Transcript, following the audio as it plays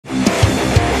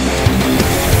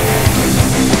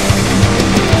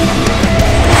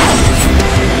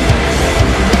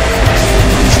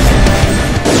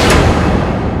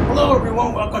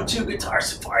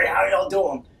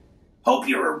Hope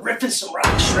you were ripping some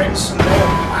rock, shredding some metal,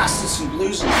 blasting some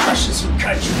blues, and crushing some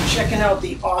country. Checking out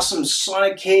the awesome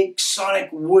Sonicake Sonic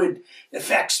Wood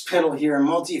effects pedal here,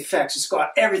 multi-effects. It's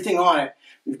got everything on it.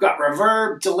 We've got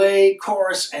reverb, delay,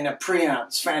 chorus, and a preamp.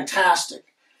 It's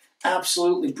fantastic.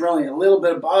 Absolutely brilliant. A little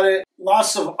bit about it.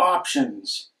 Lots of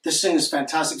options. This thing is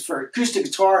fantastic for acoustic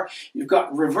guitar. You've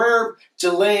got reverb,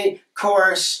 delay,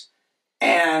 chorus,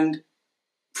 and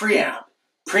preamp.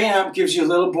 Preamp gives you a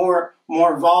little more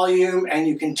volume, and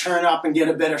you can turn up and get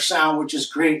a better sound, which is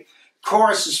great.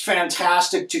 Chorus is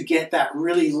fantastic to get that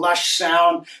really lush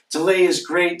sound. Delay is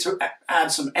great to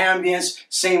add some ambience.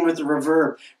 Same with the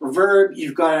reverb. Reverb,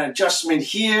 you've got an adjustment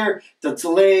here. The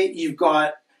delay, you've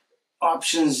got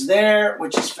options there,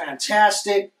 which is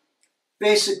fantastic.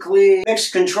 Basically,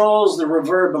 mix controls the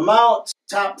reverb amount.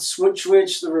 Tap the switch,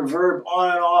 the reverb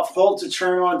on and off. Hold to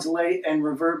turn on delay and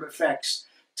reverb effects.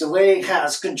 Delay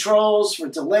has controls for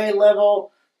delay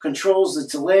level, controls the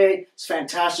delay. It's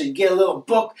fantastic. You get a little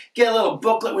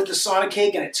booklet with the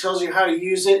Sonicake, and it tells you how to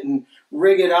use it and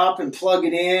rig it up and plug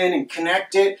it in and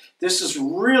connect it. This is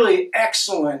really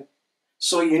excellent,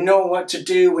 so you know what to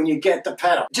do when you get the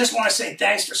pedal. Just want to say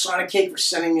thanks for Sonicake for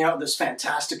sending me out this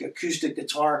fantastic acoustic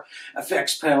guitar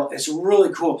effects pedal. It's really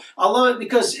cool. I love it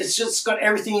because it's just got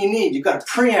everything you need. You've got a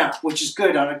preamp, which is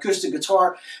good on acoustic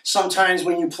guitar. Sometimes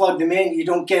when you plug them in, you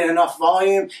don't get enough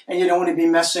volume, and you don't want to be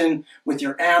messing with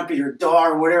your amp or your DAW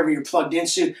or whatever you're plugged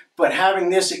into. But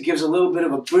having this, it gives a little bit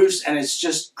of a boost, and it's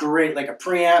just great, like a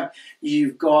preamp.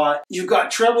 You've got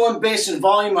treble and bass and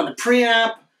volume on the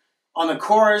preamp. On the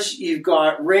chorus, you've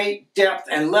got rate, depth,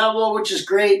 and level, which is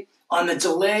great. On the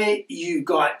delay, you've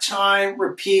got time,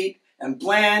 repeat, and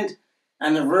blend.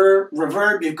 And the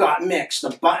reverb, you've got mix. The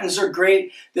buttons are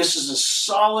great. This is a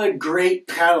solid, great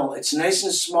pedal. It's nice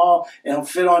and small. It'll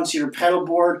fit onto your pedal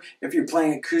board if you're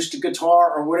playing acoustic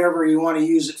guitar or whatever you want to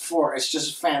use it for. It's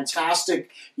just a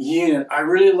fantastic unit. I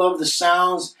really love the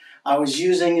sounds. I was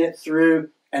using it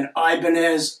through an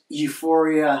Ibanez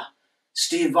Euphoria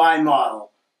Steve Vai model.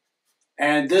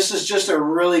 And this is just a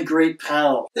really great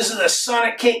pedal. This is the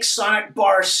Sonicake Sonic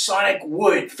Bar Sonic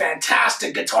Wood.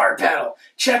 Fantastic guitar pedal.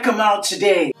 Check them out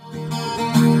today.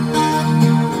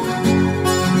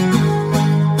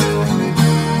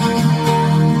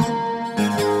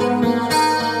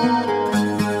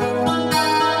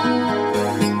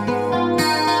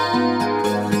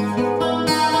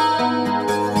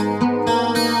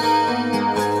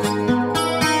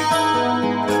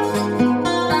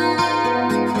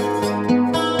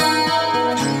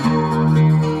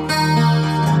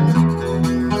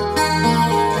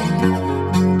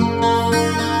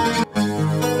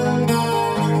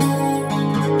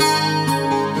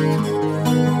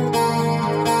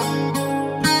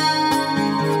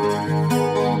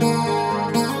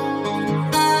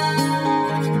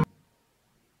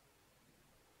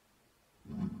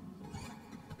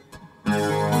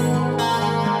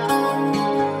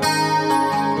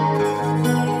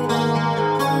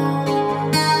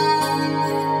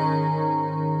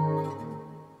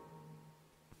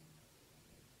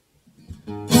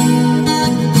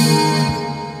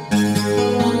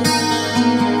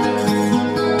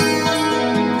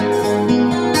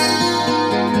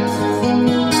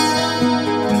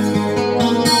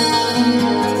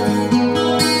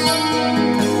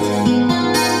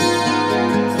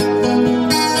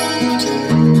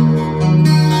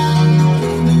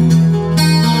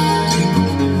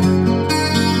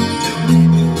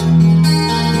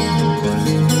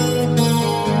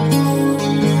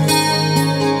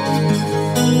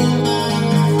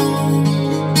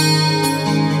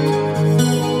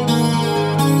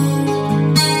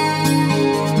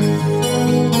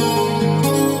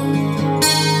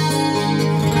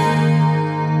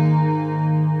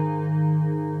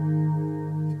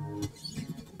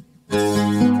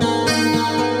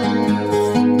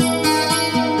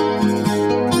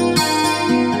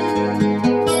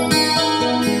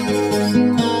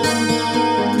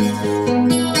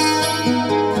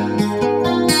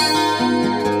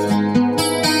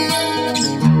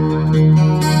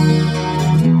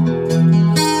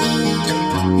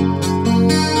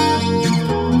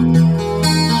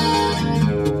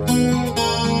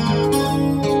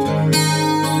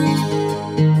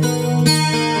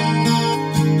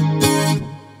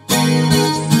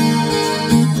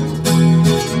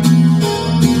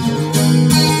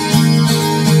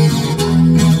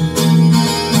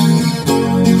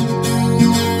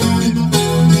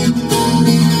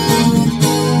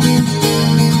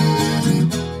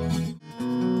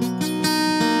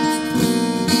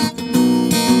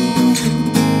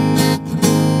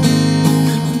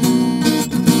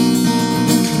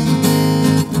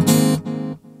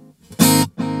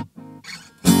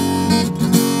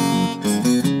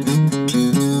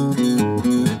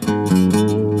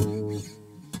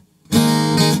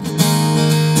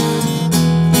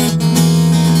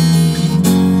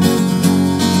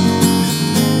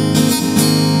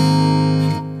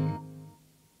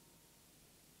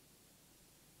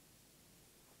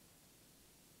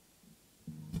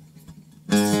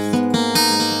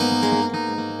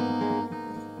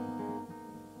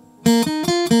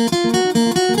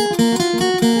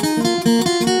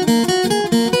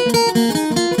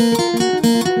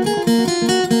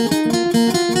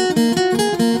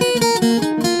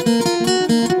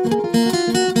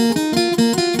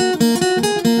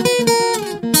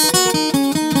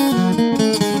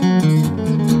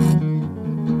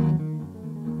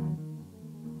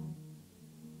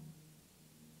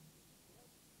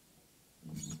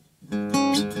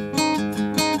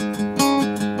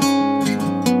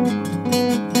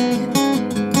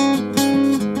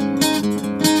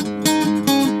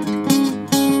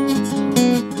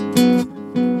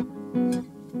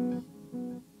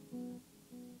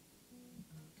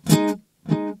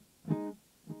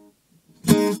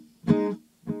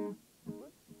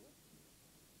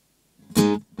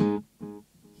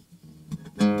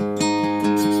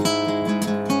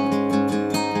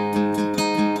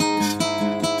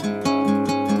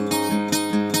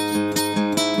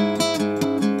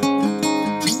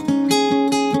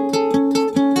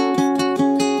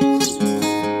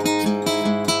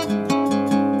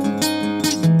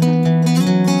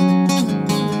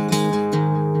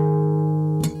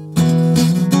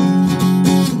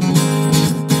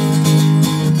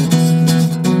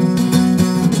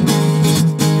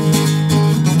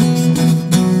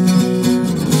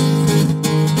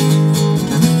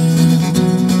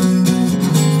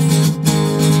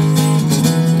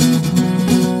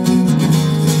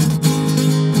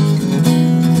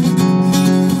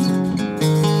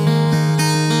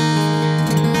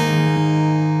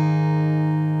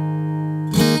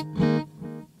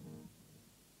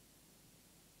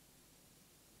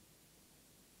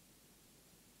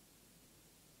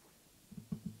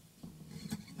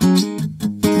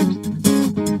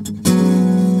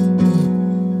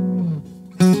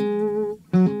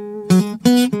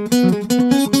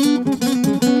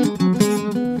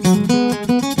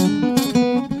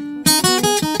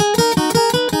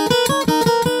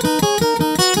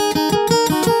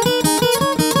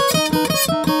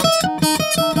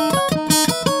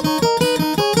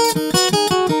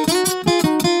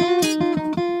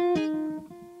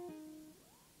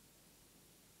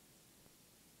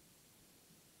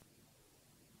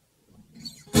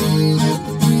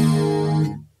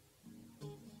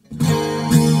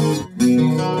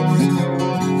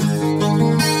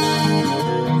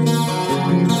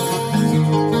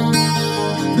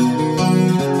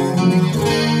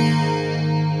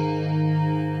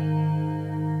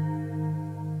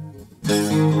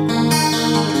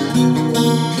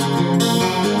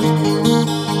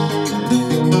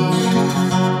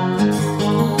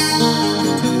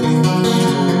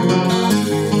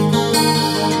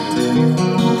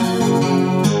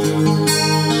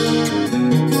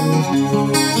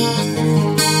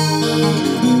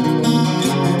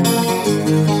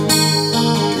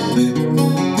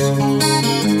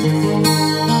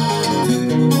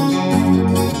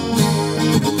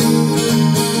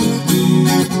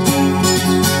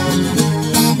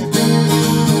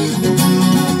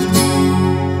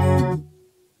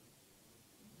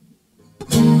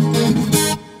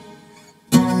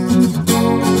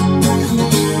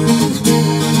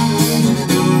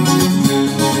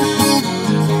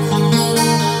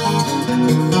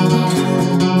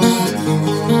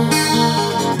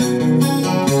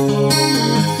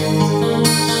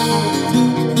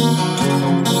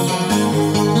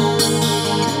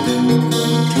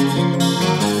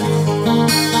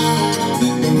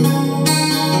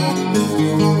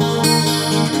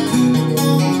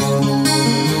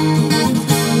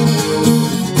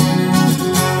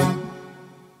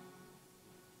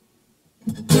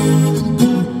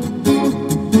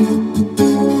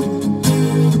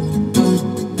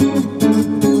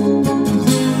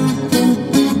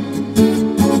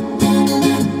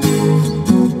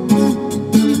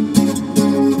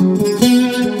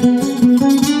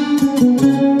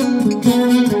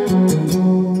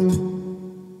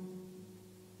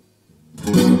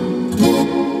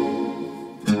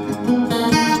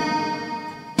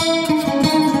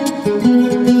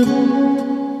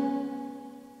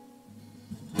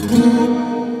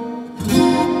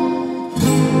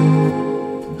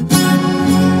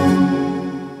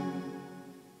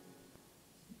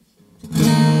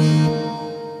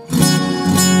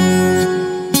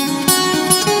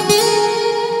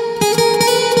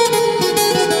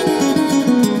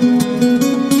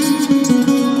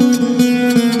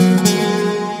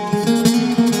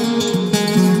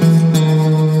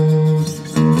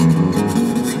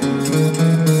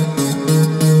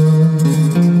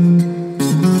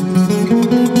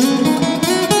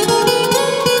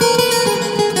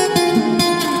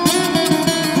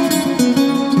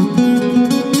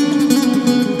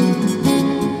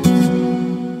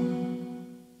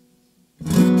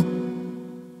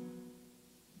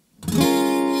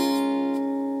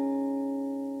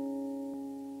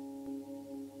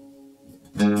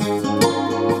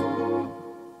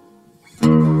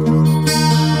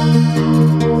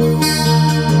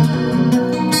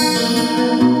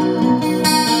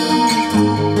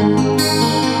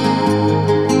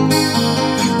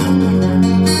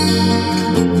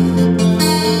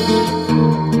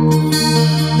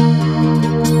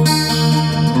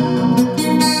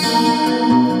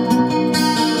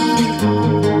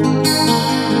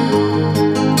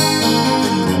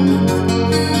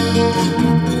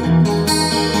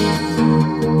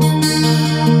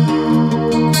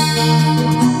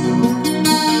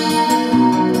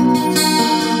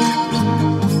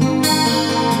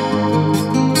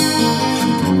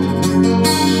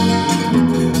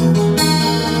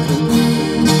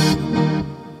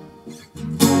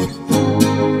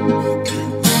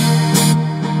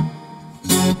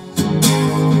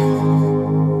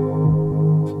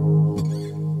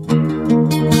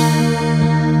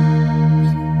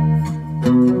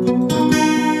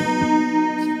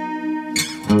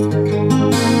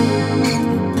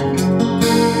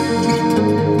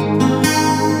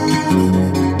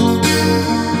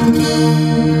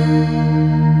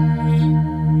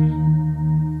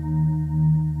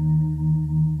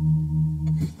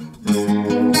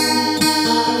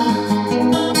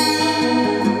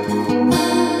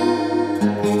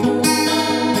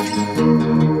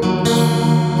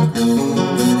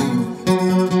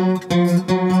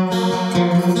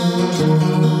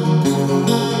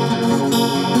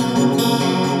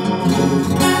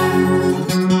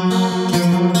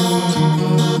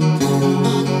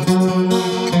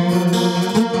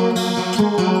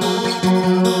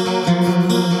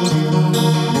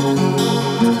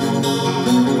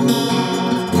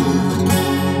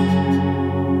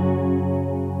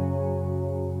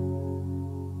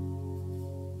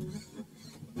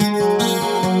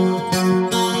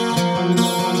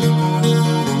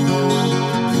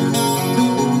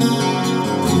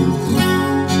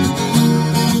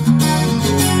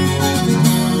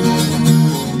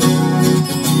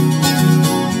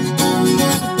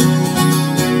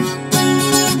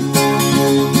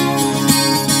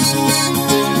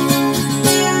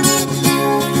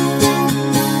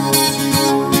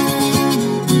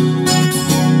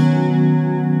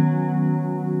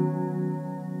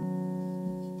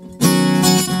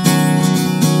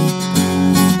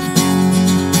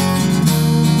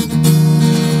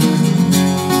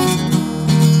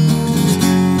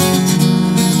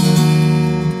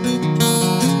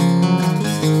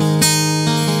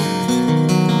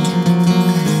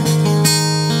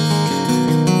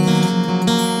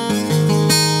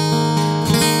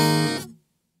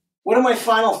 What are my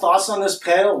final thoughts on this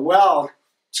pedal? Well,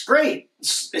 it's great.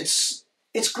 It's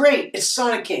great. It's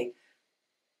Sonicake.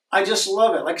 I just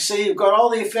love it. Like I say, you've got all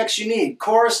the effects you need.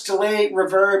 Chorus, delay,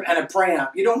 reverb, and a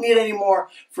preamp. You don't need any more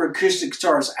for acoustic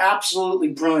guitars. Absolutely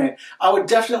brilliant. I would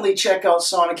definitely check out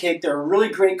Sonicake. They're a really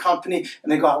great company,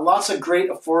 and they got lots of great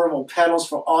affordable pedals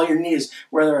for all your needs.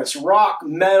 Whether it's rock,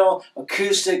 metal,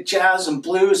 acoustic, jazz, and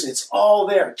blues, it's all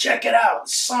there. Check it out.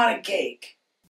 Sonicake.